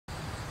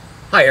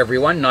Hi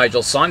everyone,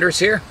 Nigel Saunders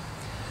here.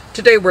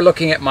 Today we're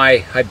looking at my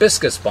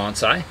Hibiscus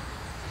Bonsai.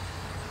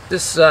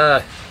 This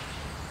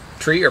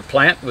tree or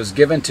plant was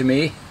given to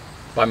me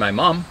by my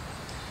mom.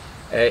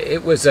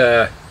 It was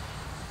a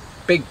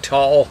big,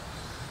 tall,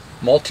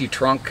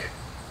 multi-trunk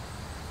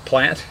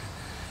plant,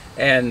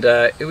 and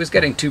it was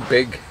getting too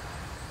big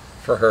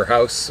for her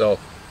house, so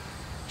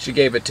she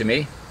gave it to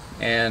me,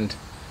 and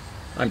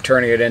I'm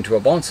turning it into a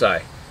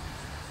bonsai.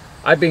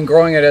 I've been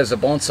growing it as a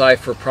bonsai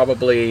for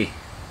probably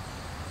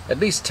at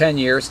least 10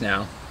 years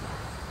now.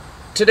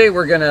 Today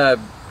we're going to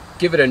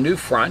give it a new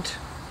front,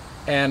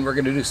 and we're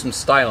going to do some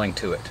styling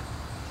to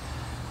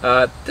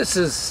it. This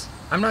is,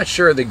 I'm not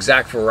sure the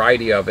exact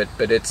variety of it,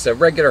 but it's a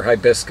regular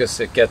hibiscus.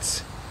 It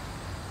gets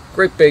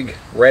great big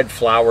red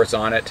flowers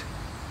on it.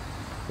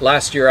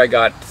 Last year I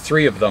got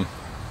 3 of them.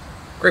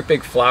 Great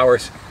big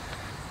flowers.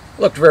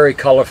 Looked very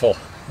colorful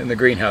in the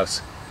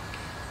greenhouse.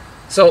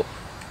 So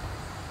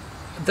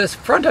this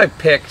front I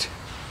picked,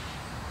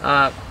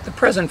 the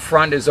present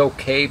front is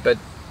okay, but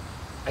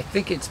I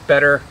think it's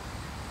better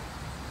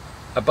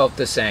about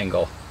this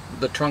angle.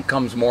 The trunk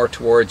comes more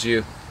towards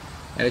you,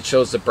 and it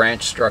shows the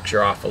branch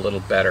structure off a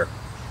little better.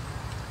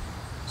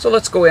 So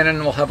let's go in and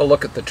we'll have a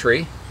look at the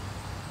tree,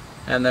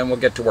 and then we'll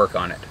get to work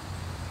on it.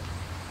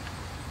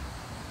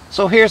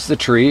 So here's the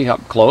tree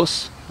up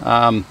close.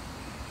 You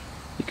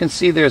can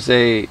see there's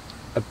a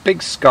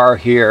big scar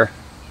here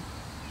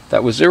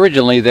that was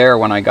originally there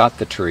when I got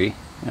the tree.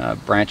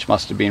 Branch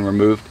must have been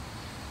removed.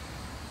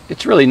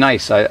 It's really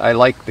nice. I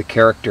like the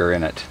character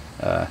in it.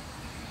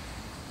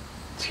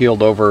 It's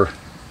healed over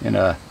in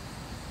a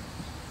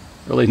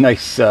really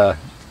nice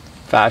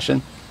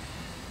fashion.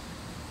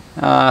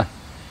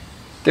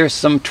 There's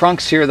some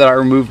trunks here that I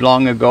removed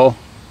long ago.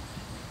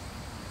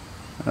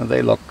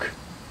 They look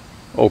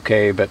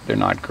okay, but they're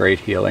not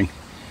great healing.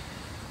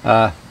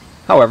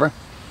 However,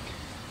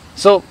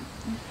 so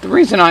the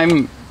reason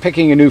I'm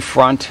picking a new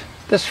front,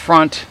 this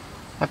front,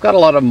 I've got a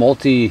lot of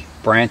multi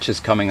branches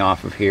coming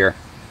off of here.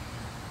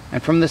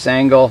 And from this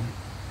angle,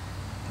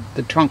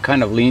 the trunk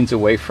kind of leans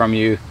away from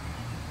you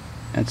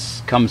and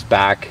comes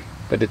back,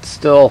 but it's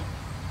still,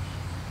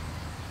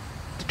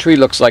 the tree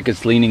looks like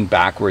it's leaning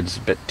backwards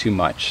a bit too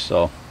much.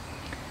 So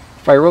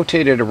if I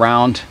rotate it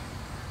around,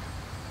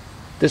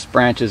 this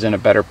branch is in a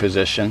better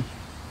position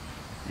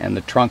and the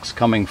trunk's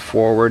coming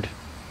forward,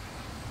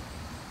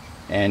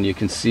 and you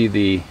can see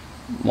the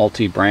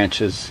multi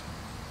branches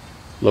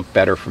look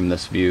better from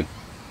this view.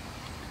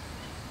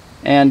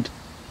 And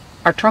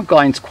our trunk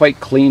line's quite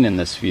clean in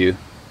this view.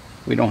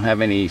 We don't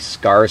have any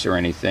scars or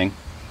anything.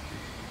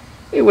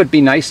 It would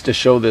be nice to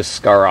show this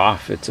scar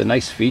off. It's a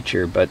nice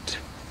feature, but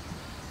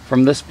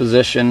from this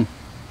position,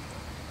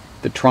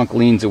 the trunk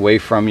leans away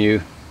from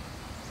you.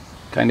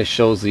 Kind of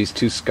shows these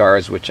 2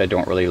 scars, which I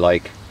don't really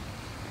like.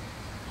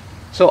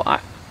 So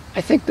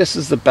I think this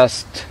is the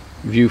best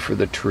view for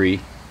the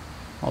tree.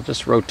 I'll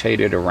just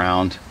rotate it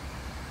around.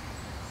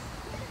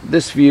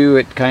 This view,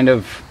 it kind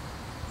of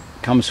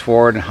comes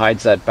forward and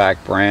hides that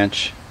back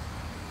branch.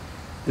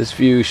 This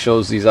view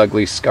shows these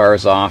ugly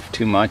scars off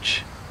too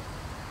much,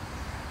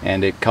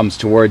 and it comes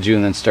towards you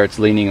and then starts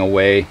leaning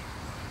away.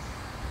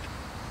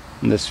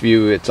 In this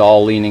view, it's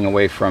all leaning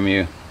away from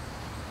you.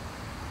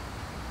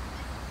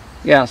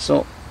 Yeah,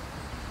 so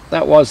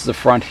that was the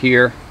front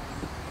here,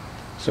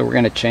 so we're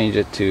going to change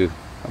it to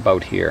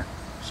about here.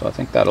 So I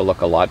think that'll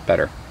look a lot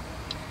better.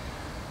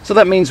 So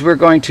that means we're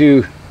going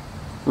to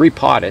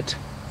repot it.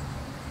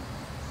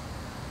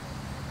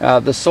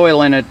 The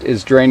soil in it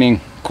is draining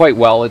quite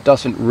well. It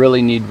doesn't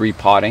really need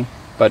repotting,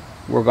 but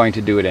we're going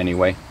to do it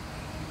anyway,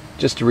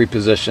 just to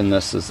reposition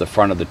this as the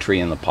front of the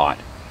tree in the pot.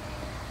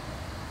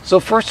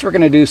 So first we're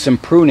going to do some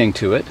pruning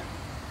to it,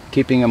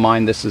 keeping in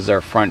mind this is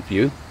our front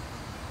view.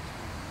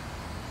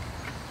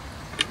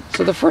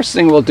 So the first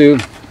thing we'll do,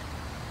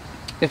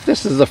 if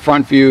this is the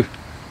front view,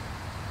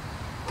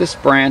 this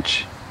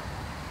branch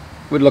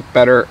would look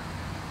better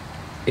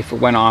if it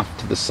went off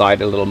to the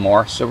side a little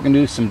more. So we're going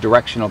to do some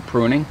directional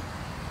pruning.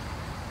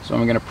 So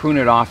I'm going to prune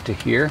it off to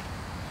here,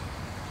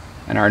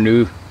 and our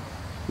new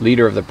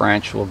leader of the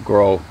branch will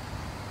grow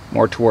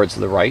more towards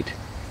the right.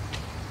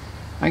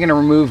 I'm going to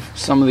remove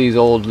some of these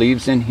old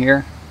leaves in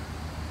here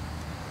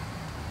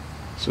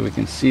so we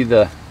can see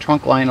the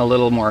trunk line a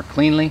little more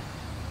cleanly.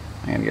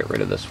 I'm going to get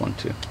rid of this one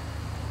too,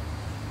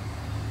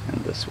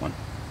 and this one.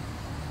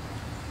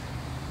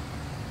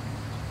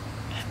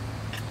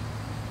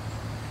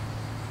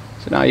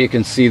 So now you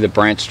can see the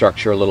branch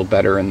structure a little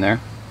better in there.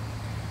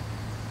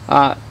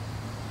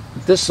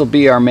 This will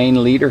be our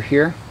main leader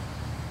here,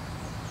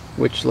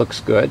 which looks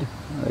good.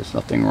 There's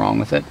nothing wrong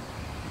with it.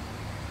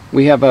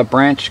 We have a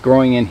branch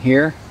growing in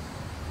here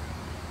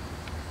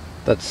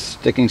that's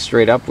sticking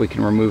straight up. We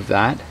can remove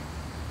that.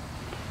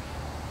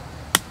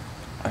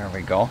 There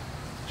we go.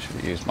 Should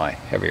have used my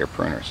heavier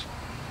pruners.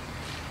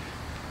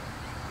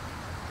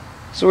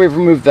 So we've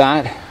removed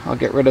that. I'll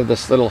get rid of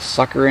this little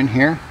sucker in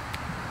here,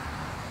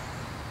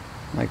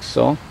 like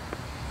so.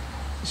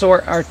 So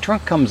our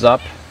trunk comes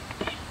up,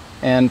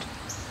 and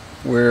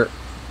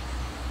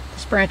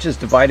this branch is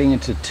dividing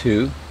into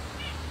 2.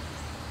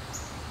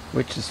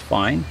 which is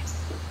fine.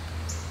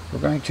 We're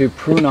going to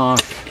prune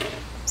off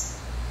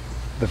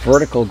the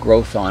vertical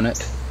growth on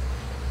it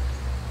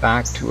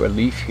back to a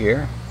leaf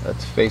here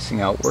that's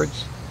facing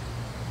outwards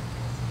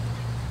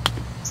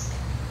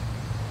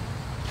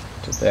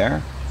to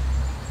there,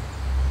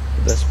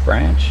 to this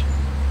branch.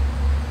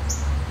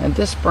 And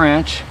this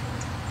branch,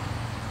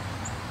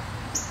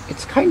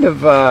 it's kind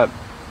of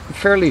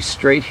fairly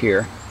straight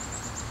here.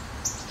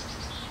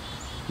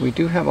 We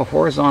do have a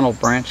horizontal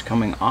branch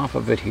coming off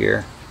of it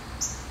here,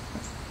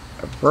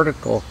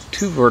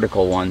 two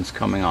vertical ones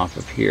coming off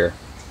of here.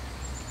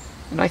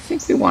 And I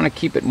think we want to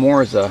keep it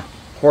more as a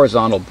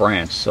horizontal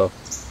branch, so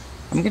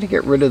I'm going to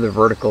get rid of the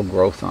vertical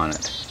growth on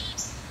it.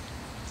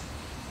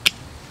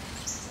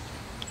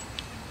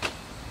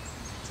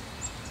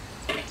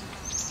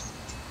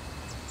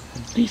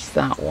 At least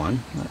that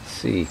one. Let's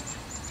see.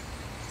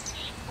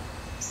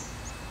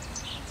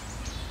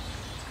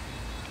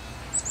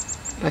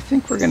 I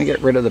think we're going to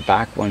get rid of the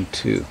back one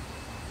too.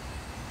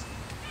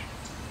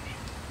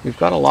 We've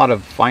got a lot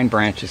of fine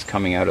branches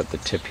coming out at the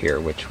tip here,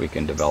 which we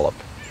can develop.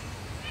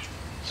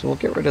 So we'll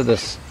get rid of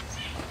this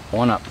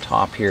one up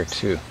top here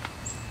too.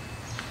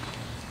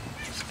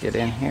 Let's get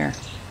in here.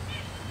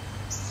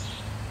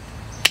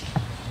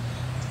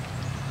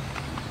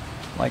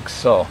 Like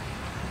so.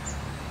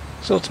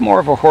 So it's more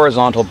of a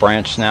horizontal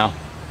branch now.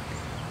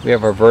 We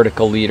have our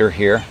vertical leader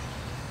here.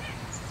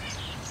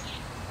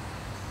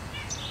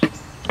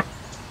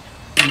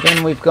 And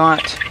then we've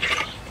got,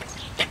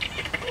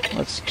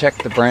 let's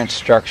check the branch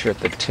structure at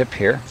the tip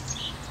here.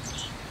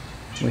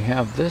 We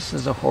have this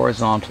as a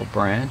horizontal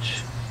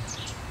branch.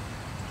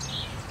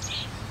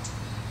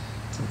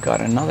 We've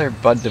got another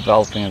bud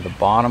developing at the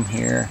bottom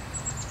here.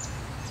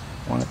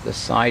 One at the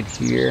side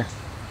here.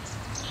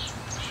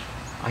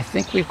 I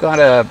think we've got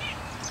to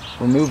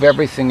remove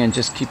everything and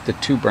just keep the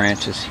two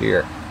branches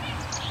here.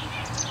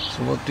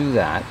 So we'll do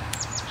that.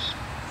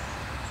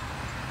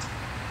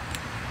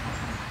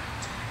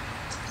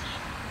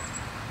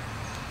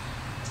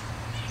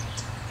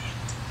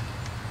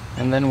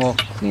 And then we'll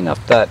clean up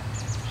that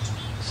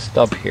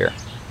stub here.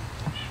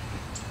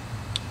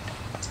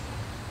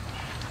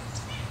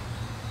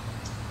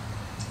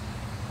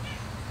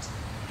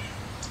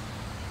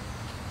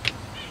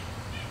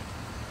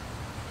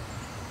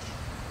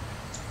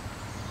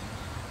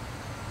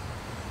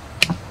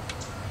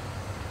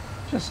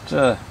 Just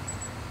to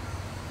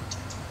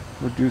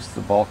reduce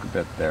the bulk a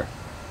bit there.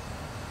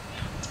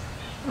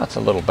 That's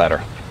a little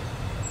better.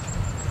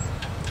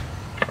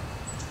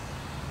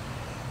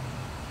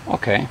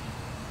 Okay.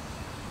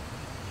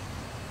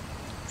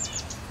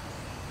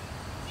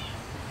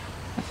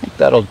 I think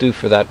that'll do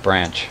for that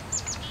branch.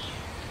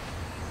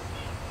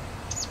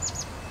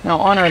 Now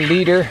on our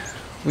leader,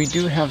 we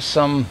do have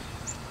some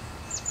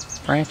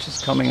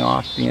branches coming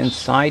off the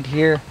inside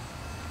here,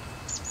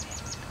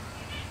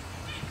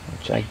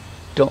 which I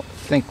don't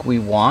think we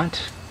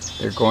want.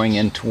 They're going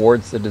in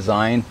towards the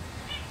design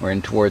or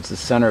in towards the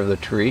center of the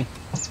tree.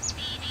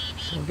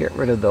 So we'll get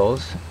rid of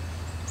those.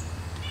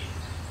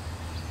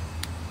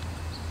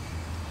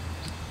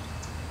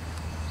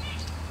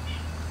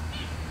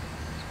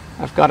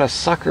 I've got a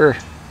sucker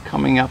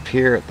coming up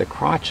here at the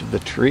crotch of the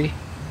tree,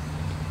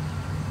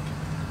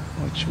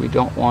 which we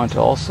don't want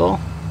also.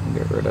 We'll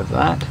get rid of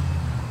that.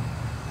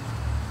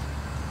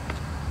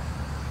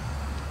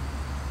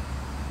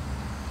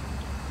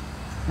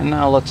 And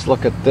now let's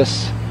look at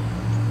this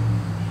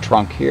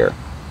trunk here.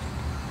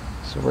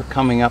 So we're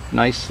coming up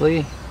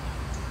nicely.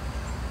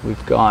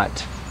 We've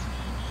got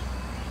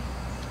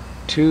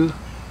two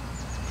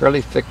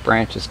fairly thick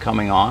branches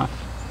coming off.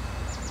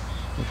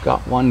 We've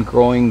got one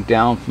growing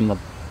down from the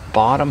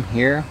bottom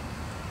here,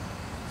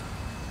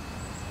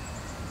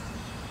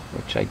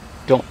 which I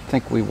don't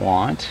think we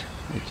want.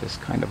 It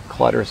just kind of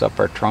clutters up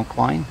our trunk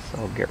line, so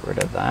I'll get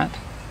rid of that.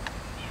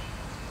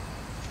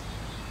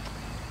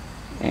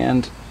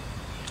 And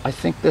I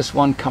think this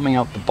one coming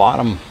out the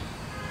bottom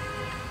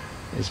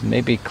is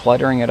maybe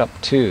cluttering it up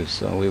too.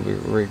 So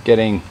we're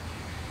getting,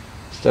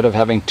 instead of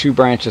having two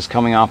branches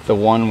coming off the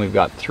one, we've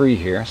got three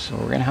here. So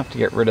we're going to have to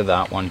get rid of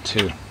that one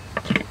too.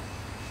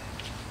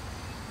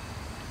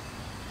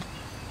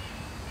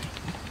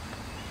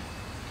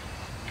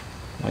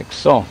 Like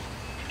so.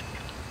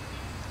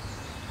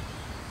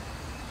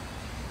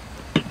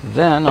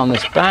 Then on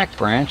this back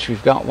branch,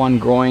 we've got one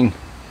growing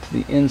to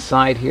the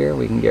inside here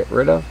we can get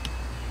rid of.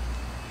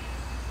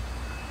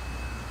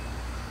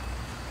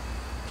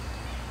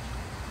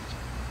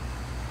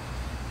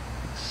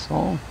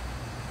 So.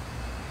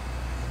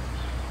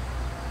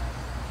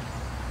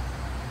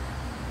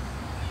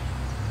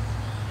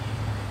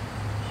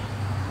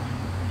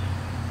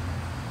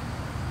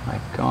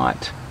 I've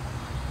got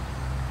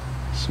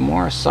some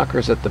more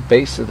suckers at the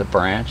base of the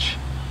branch,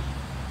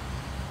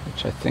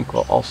 which I think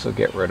we'll also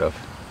get rid of.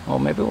 Well,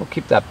 maybe we'll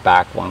keep that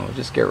back one. We'll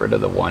just get rid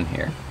of the one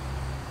here.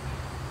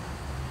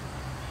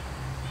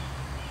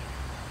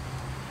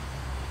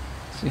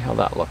 See how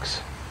that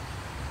looks.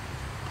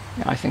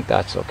 Yeah, I think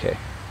that's okay.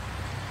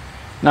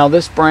 Now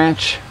this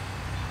branch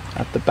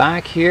at the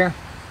back here,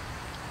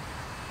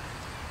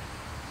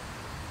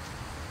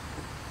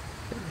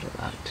 rid of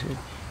that too.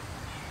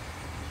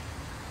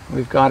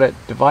 We've got it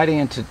dividing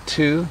into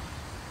two.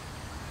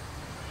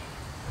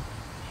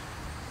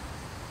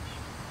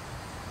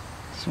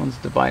 This one's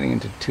dividing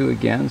into two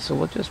again, so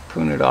we'll just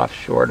prune it off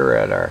shorter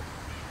at our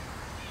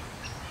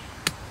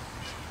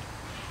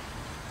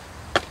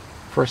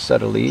first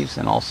set of leaves,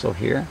 and also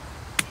here.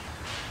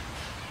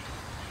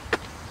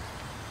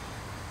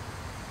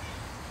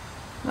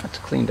 That's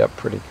cleaned up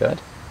pretty good.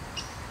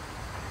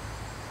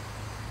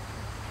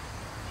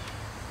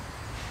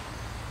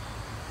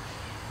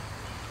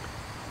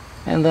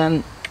 And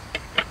then,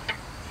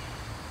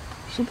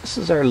 so this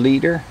is our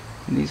leader,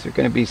 and these are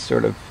going to be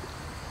sort of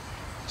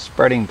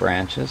spreading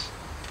branches.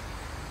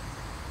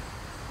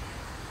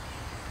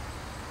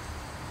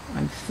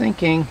 I'm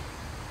thinking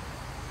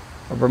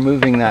of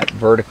removing that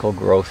vertical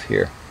growth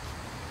here,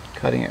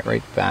 cutting it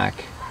right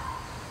back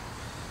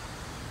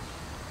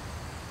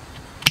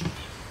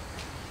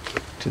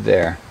to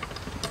there.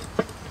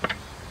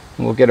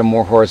 And we'll get a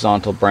more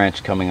horizontal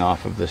branch coming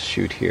off of this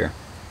shoot here.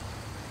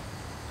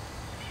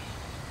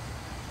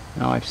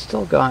 Now I've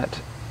still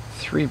got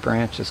 3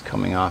 branches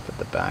coming off at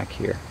the back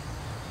here.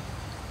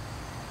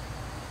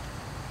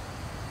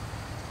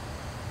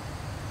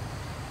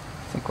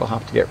 I think we'll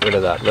have to get rid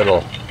of that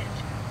little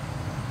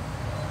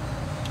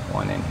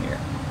one in here.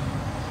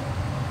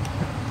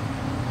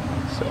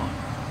 Like so.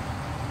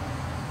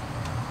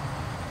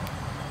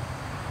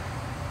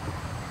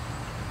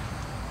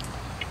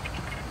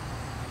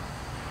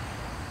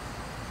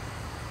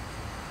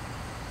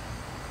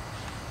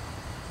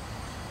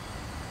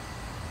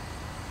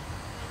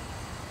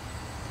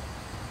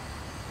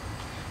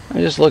 I'm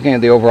just looking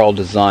at the overall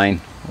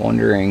design,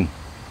 wondering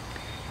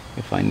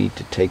if I need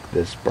to take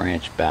this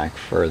branch back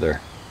further.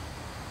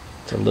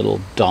 It's a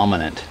little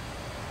dominant.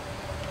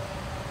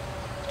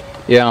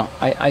 Yeah,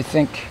 I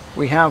think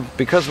we have,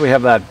 because we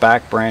have that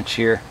back branch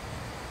here,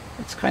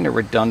 it's kind of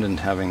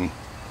redundant having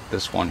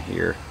this one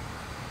here.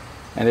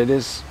 And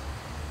it's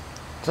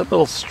a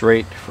little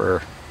straight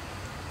for,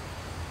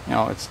 you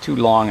know, it's too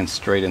long and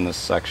straight in this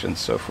section.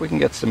 So if we can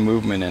get some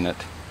movement in it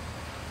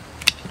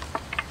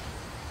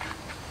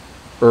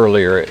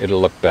earlier,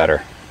 it'll look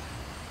better.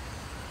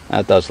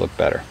 That does look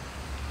better.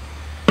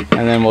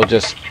 And then we'll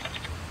just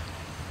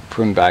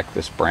prune back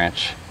this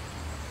branch.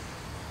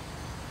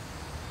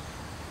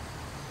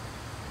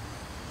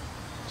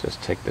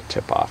 Just take the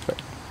tip off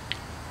it,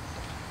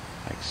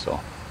 like so.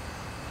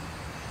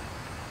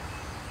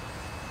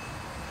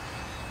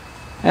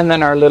 And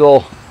then our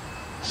little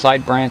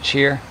side branch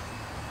here,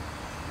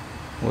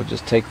 we'll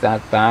just take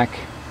that back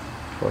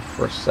to our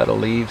first set of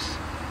leaves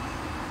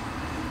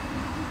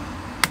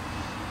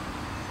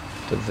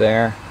to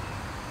there.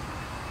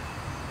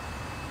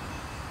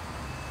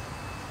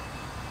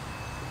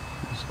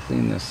 Just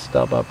clean this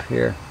stub up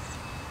here.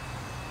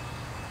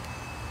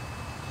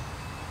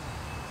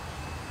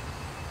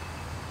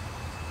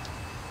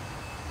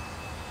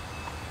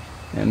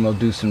 And we'll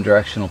do some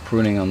directional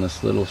pruning on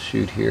this little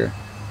shoot here.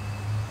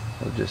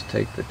 We'll just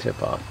take the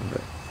tip off of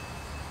it.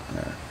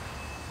 There.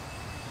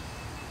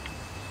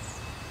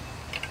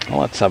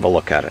 Well, let's have a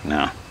look at it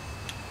now.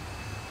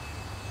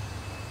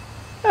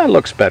 That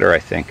looks better, I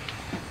think.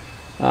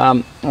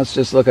 Let's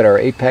just look at our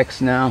apex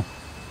now.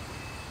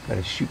 Got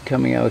a shoot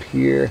coming out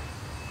here.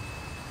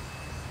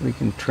 We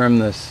can trim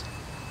this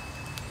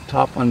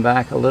top one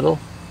back a little.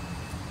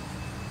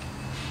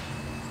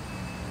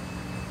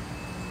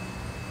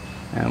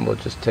 And we'll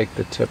just take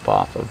the tip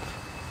off of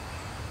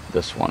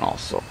this one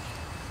also.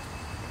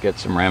 Get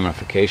some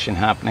ramification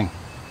happening.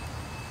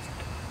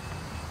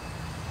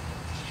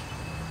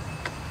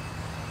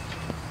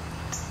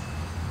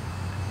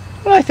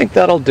 But I think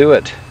that'll do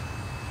it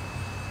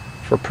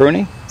for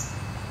pruning.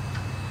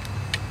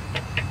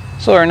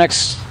 So our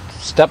next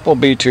step will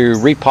be to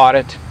repot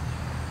it,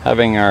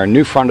 having our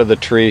new front of the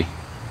tree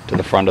to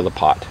the front of the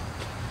pot.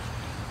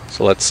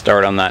 So let's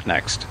start on that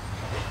next.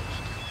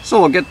 So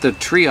we'll get the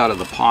tree out of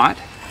the pot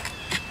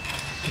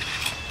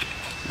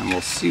and we'll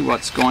see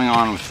what's going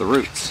on with the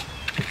roots.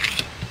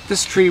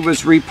 This tree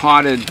was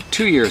repotted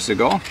 2 years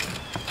ago.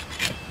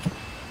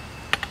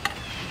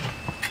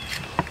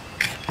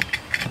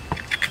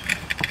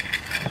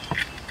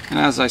 And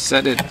as I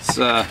said, it's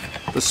the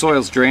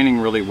soil's draining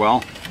really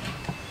well,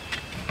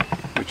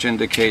 which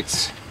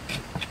indicates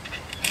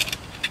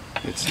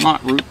it's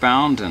not root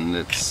bound and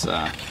it's you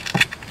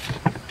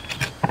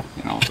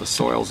know, the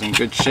soil's in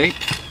good shape.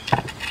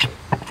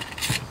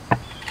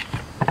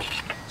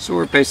 So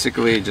we're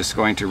basically just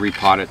going to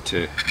repot it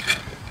to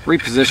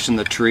reposition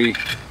the tree,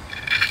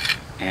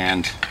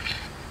 and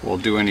we'll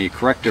do any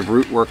corrective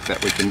root work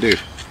that we can do.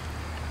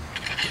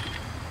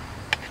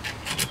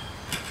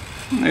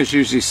 And there's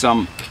usually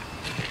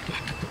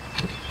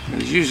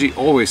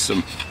always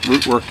some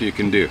root work you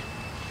can do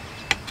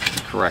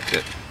to correct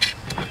it.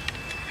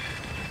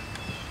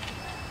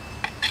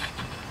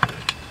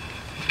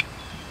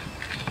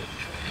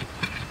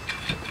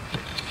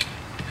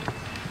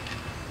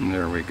 And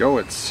there we go,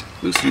 it's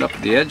loosened up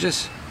the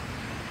edges.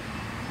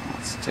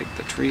 Let's take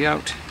the tree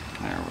out.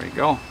 There we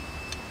go.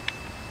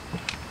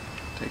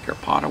 Take our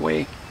pot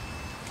away.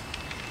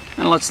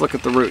 And let's look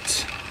at the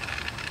roots.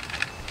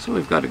 So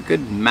we've got a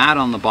good mat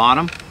on the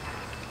bottom.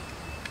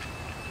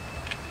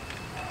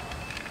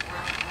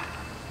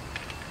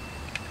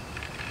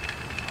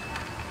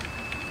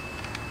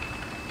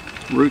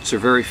 Roots are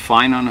very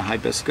fine on a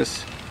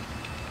hibiscus.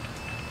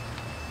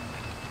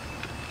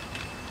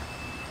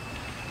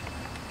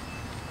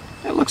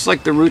 It looks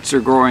like the roots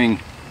are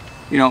growing,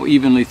 you know,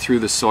 evenly through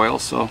the soil,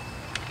 so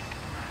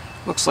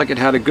looks like it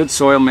had a good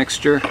soil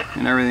mixture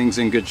and everything's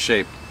in good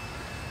shape.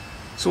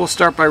 So we'll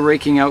start by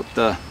raking out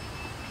the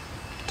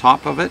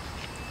top of it.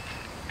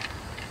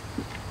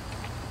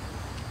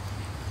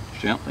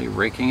 Gently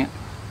raking it.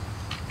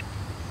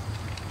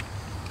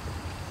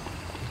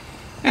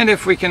 And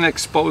if we can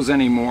expose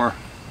any more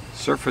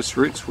surface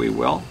roots, we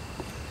will.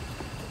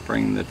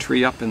 Bring the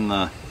tree up in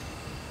the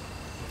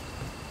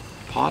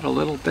pot a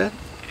little bit.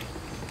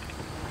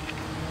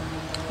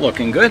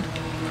 Looking good.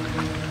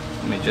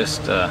 Let me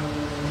just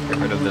get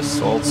rid of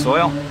this old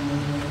soil.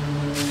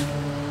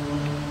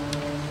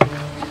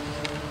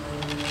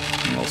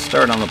 And we'll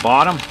start on the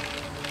bottom.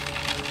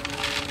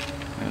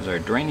 There's our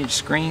drainage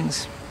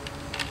screens.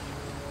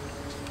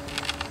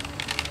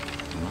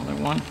 Another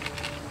one.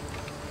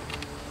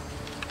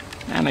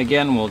 And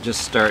again, we'll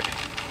just start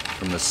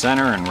from the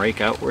center and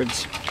rake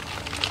outwards.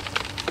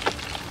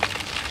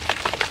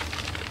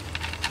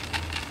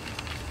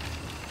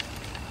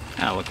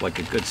 That looked like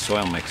a good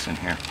soil mix in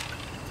here.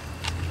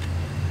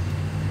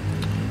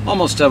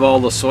 Almost have all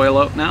the soil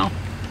out now.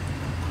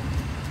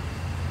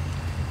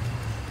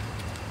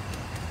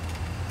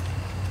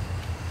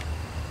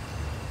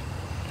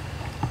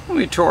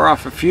 We tore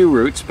off a few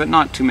roots, but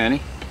not too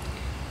many.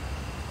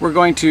 We're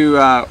going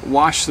to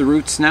wash the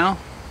roots now,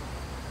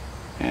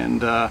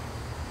 and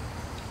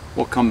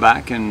we'll come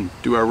back and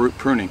do our root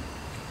pruning.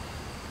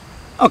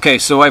 Okay,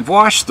 so I've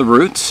washed the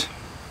roots,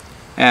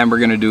 and we're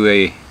going to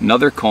do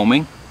another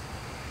combing.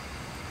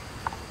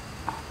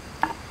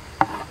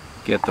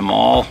 Get them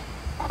all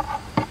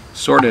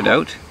sorted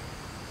out.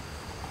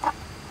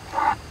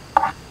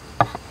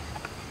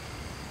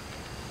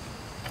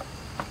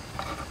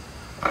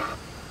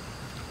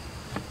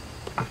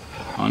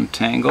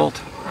 Untangled.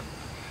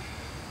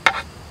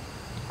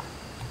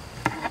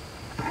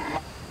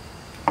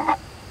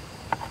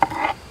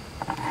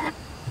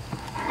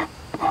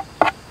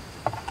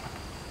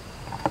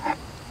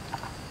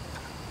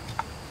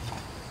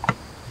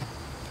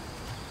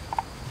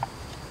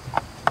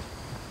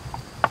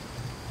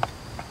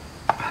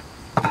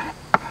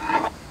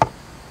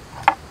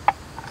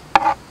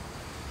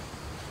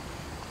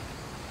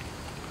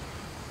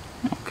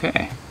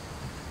 Okay.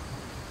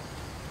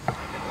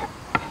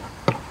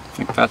 I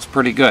think that's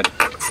pretty good.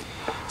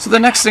 So the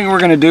next thing we're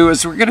going to do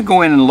is we're going to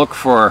go in and look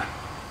for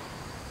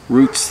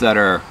roots that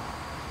are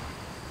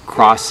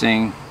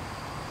crossing,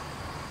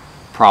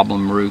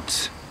 problem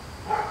roots.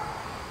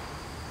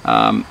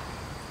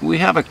 We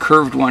have a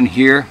curved one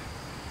here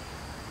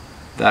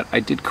that I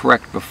did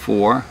correct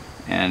before,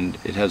 and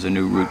it has a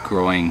new root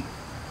growing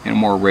in a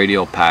more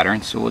radial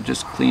pattern, so we'll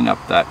just clean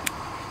up that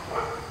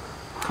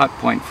cut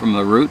point from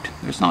the root.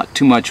 There's not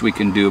too much we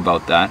can do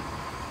about that.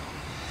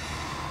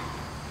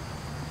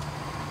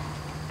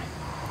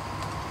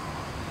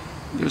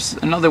 There's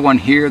another one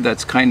here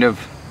that's kind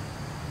of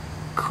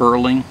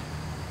curling.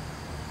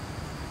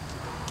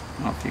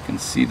 I don't know if you can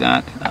see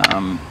that.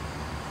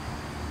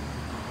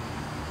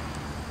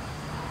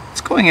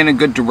 It's going in a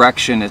good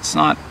direction. It's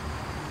not,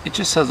 it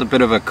just has a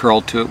bit of a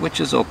curl to it, which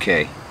is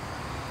okay.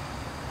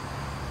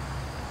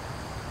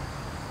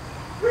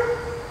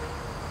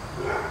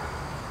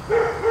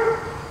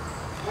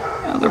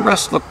 Yeah, the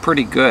rest look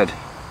pretty good.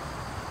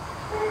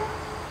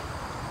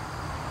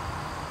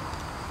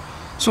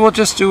 So we'll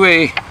just do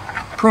a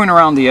prune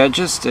around the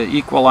edges to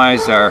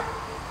equalize the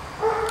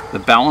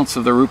balance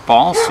of the root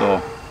ball.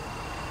 So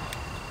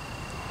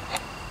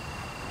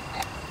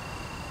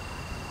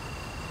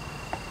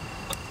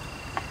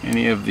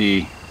any of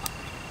the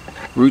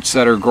roots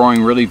that are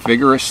growing really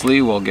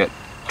vigorously will get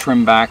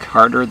trimmed back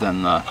harder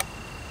than the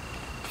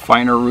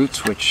finer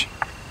roots which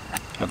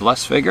have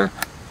less vigor.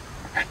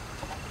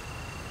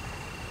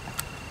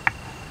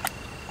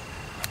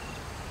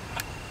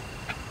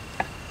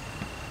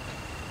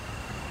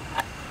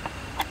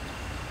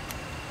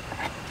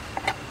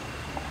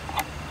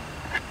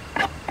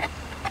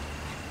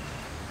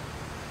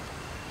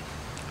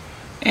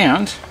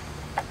 And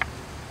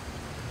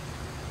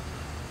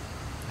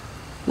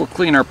we'll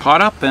clean our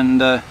pot up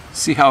and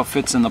see how it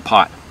fits in the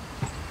pot.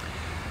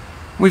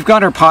 We've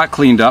got our pot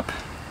cleaned up.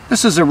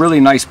 This is a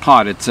really nice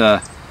pot. It's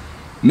a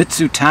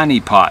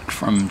Mitsutani pot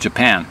from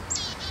Japan.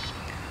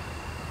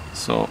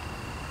 So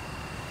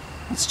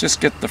let's just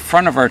get the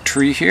front of our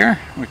tree here,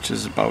 which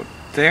is about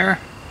there,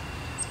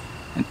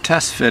 and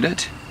test fit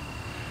it.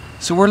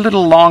 So we're a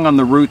little long on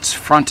the roots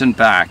front and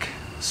back,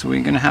 so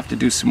we're going to have to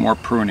do some more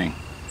pruning.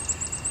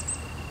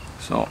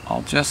 So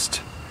I'll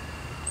just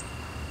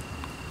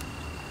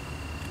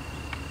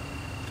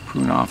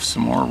prune off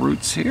some more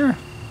roots here.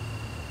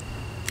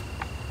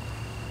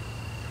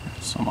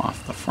 Some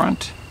off the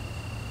front.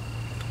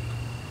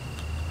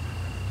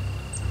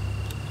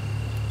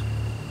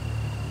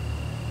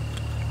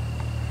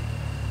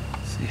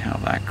 See how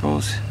that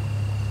goes.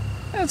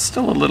 It's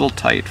still a little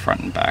tight front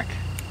and back.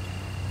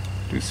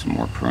 Do some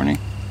more pruning.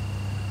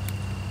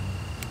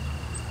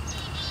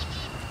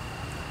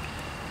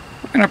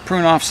 We're going to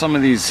prune off some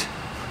of these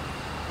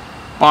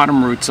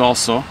bottom roots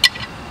also.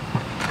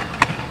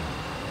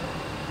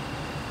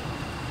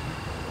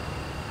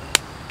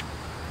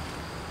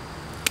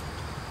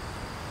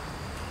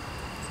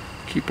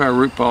 Keep our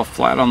root ball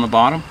flat on the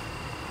bottom.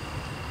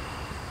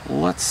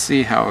 Let's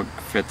see how it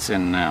fits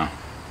in now.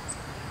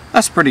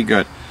 That's pretty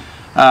good.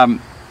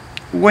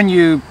 When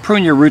you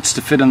prune your roots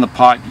to fit in the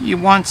pot, you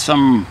want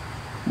some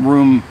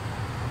room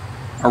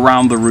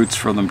around the roots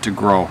for them to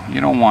grow. You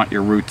don't want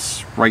your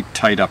roots right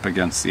tight up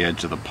against the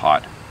edge of the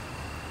pot.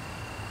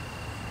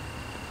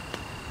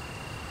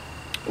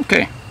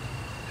 Okay,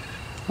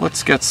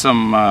 let's get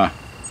some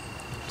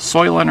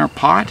soil in our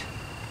pot,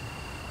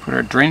 put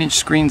our drainage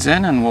screens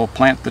in, and we'll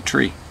plant the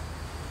tree.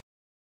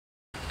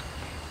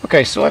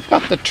 Okay, so I've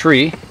got the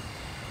tree,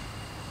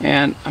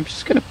 and I'm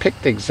just going to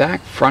pick the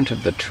exact front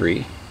of the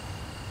tree.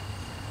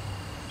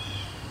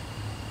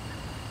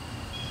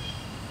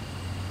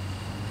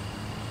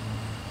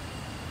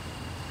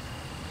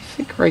 I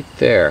think right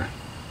there.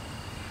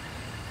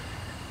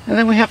 And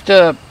then we have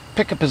to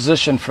pick a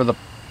position for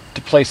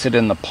to place it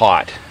in the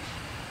pot,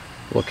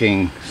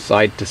 looking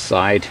side to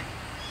side.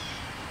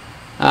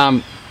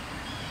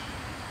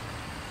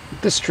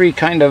 This tree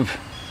kind of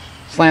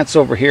slants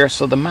over here,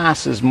 so the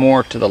mass is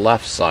more to the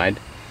left side.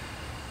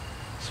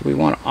 So we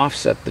want to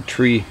offset the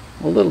tree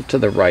a little to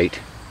the right,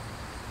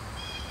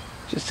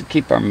 just to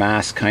keep our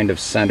mass kind of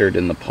centered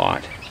in the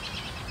pot.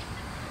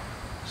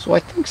 So I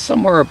think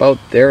somewhere about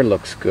there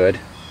looks good,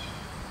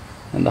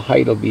 and the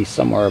height will be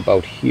somewhere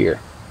about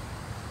here.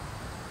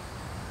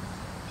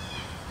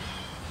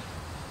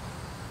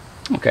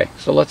 Okay,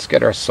 so let's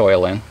get our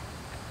soil in.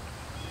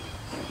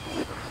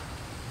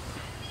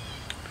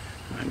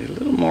 I need a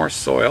little more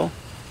soil.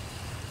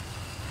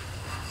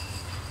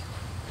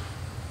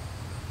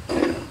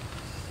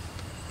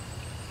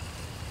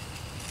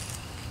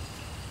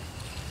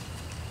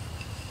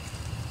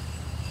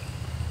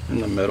 In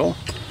the middle.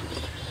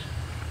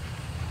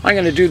 I'm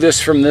going to do this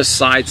from this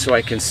side so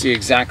I can see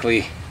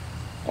exactly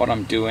what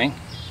I'm doing.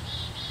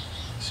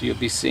 So you'll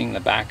be seeing the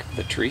back of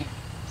the tree.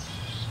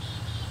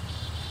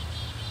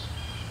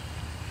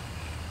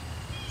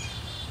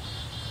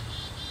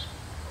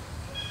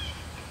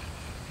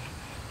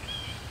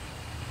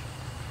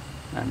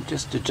 I'm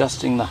just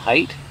adjusting the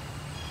height.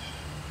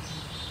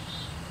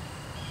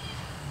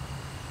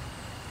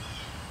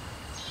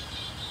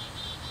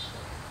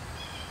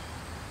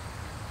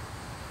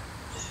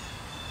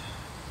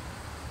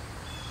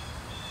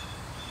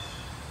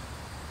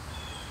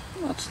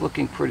 That's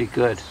looking pretty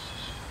good.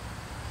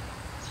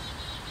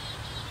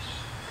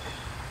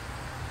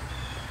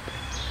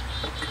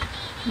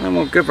 And then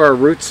we'll give our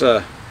roots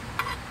a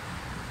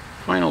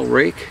final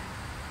rake.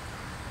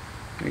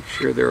 Make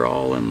sure they're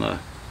all in the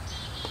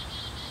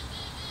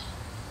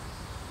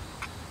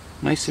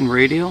nice and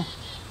radial,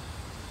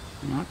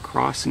 not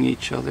crossing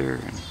each other.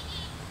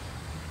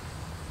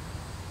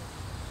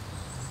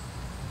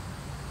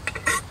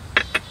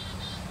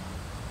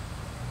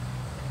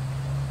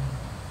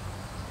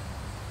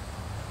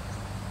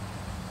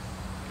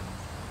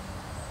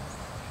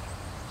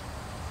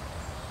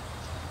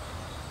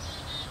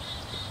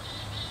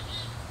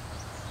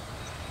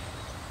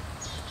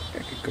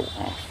 I could go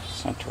off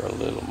center a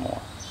little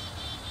more.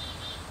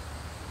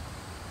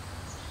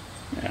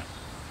 Yeah.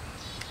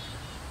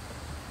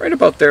 Right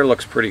about there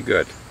looks pretty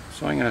good.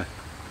 So I'm going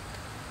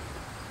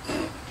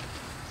to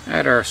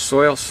add our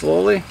soil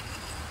slowly.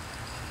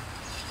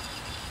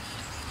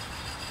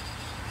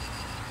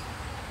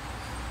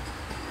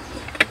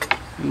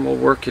 And we'll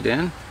work it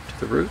in to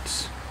the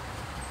roots.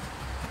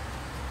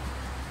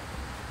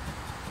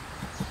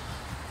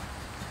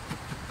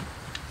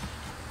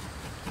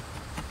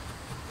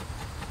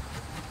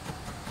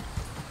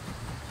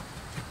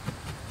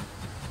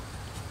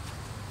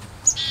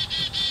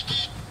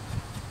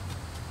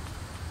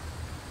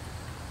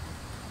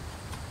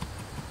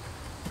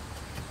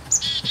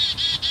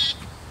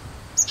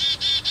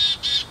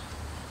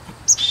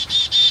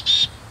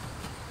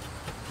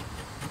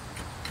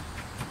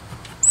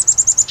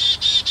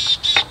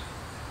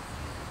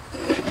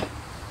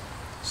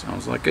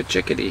 Sounds like a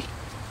chickadee.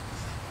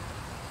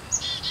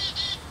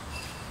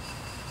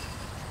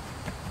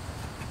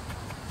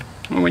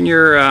 When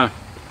you're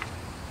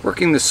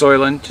working the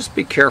soil in, just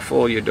be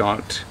careful you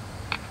don't,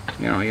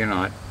 you're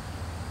not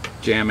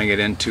jamming it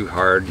in too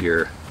hard,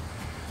 your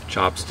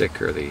chopstick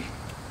or the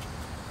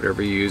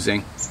whatever you're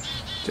using,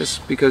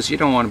 just because you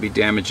don't want to be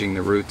damaging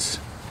the roots.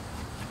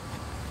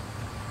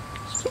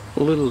 Still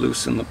a little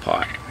loose in the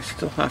pot. We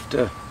still have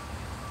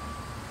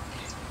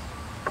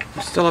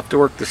to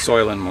work the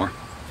soil in more.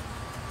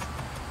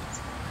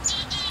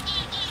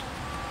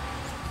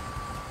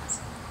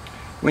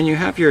 When you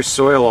have your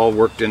soil all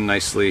worked in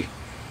nicely,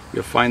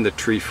 you'll find the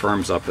tree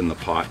firms up in the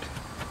pot.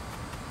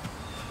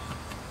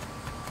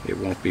 It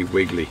won't be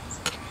wiggly.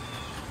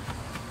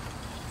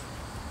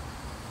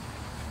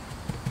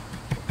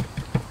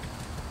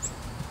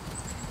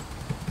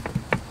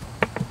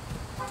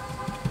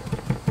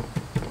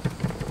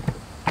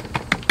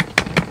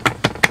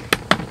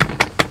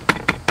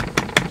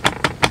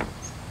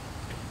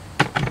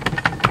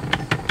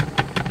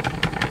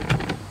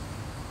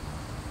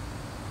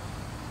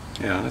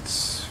 Yeah,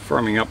 it's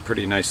forming up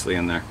pretty nicely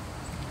in there.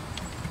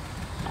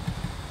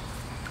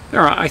 All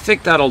right, I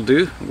think that'll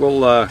do.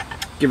 We'll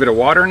give it a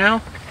water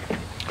now.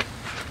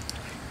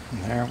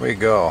 There we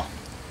go.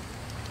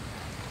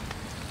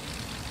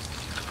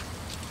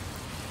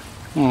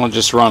 And we'll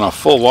just run a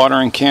full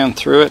watering can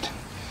through it.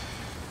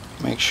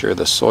 Make sure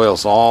the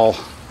soil's all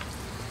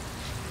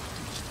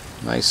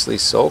nicely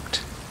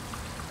soaked.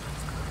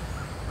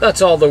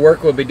 That's all the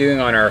work we'll be doing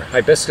on our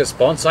Hibiscus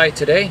Bonsai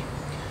today.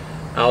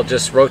 I'll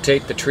just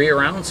rotate the tree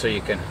around so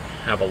you can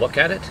have a look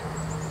at it.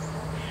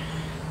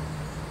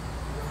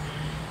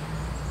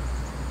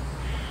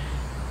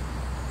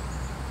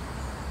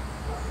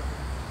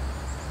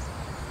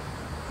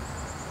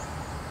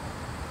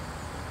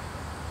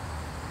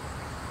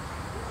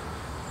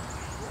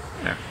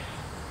 There.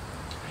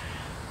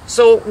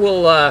 So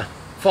we'll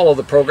follow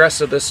the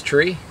progress of this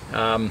tree.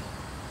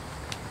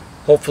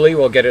 Hopefully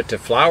we'll get it to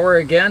flower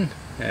again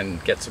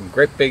and get some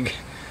great big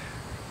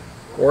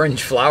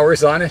orange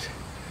flowers on it,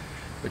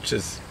 which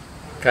is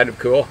kind of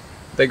cool.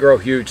 They grow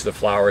huge, the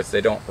flowers.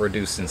 They don't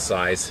reduce in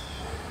size.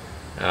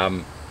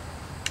 And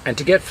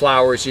to get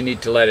flowers, you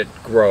need to let it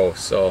grow.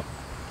 So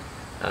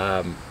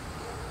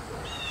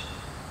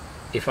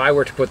if I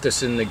were to put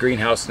this in the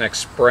greenhouse next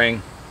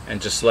spring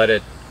and just let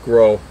it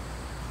grow,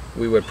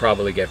 we would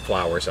probably get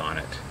flowers on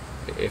it.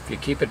 If you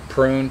keep it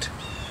pruned,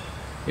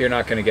 you're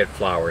not going to get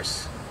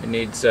flowers. It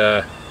needs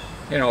you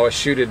know, a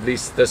shoot at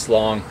least this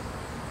long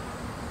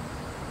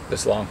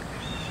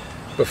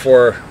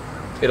before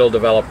it'll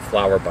develop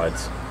flower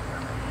buds.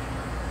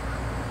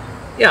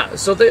 Yeah,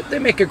 so they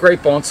make a great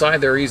bonsai.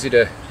 They're easy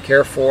to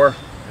care for.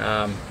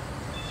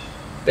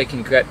 They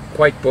can get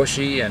quite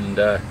bushy and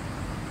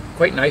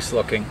quite nice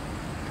looking.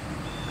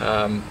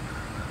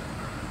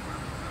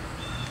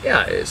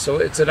 Yeah, so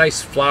it's a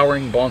nice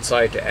flowering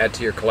bonsai to add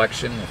to your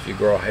collection if you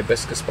grow a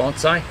hibiscus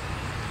bonsai.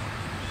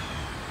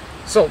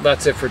 So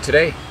that's it for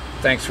today.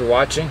 Thanks for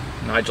watching.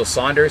 Nigel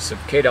Saunders of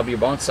KW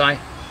Bonsai.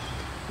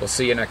 We'll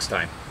see you next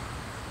time.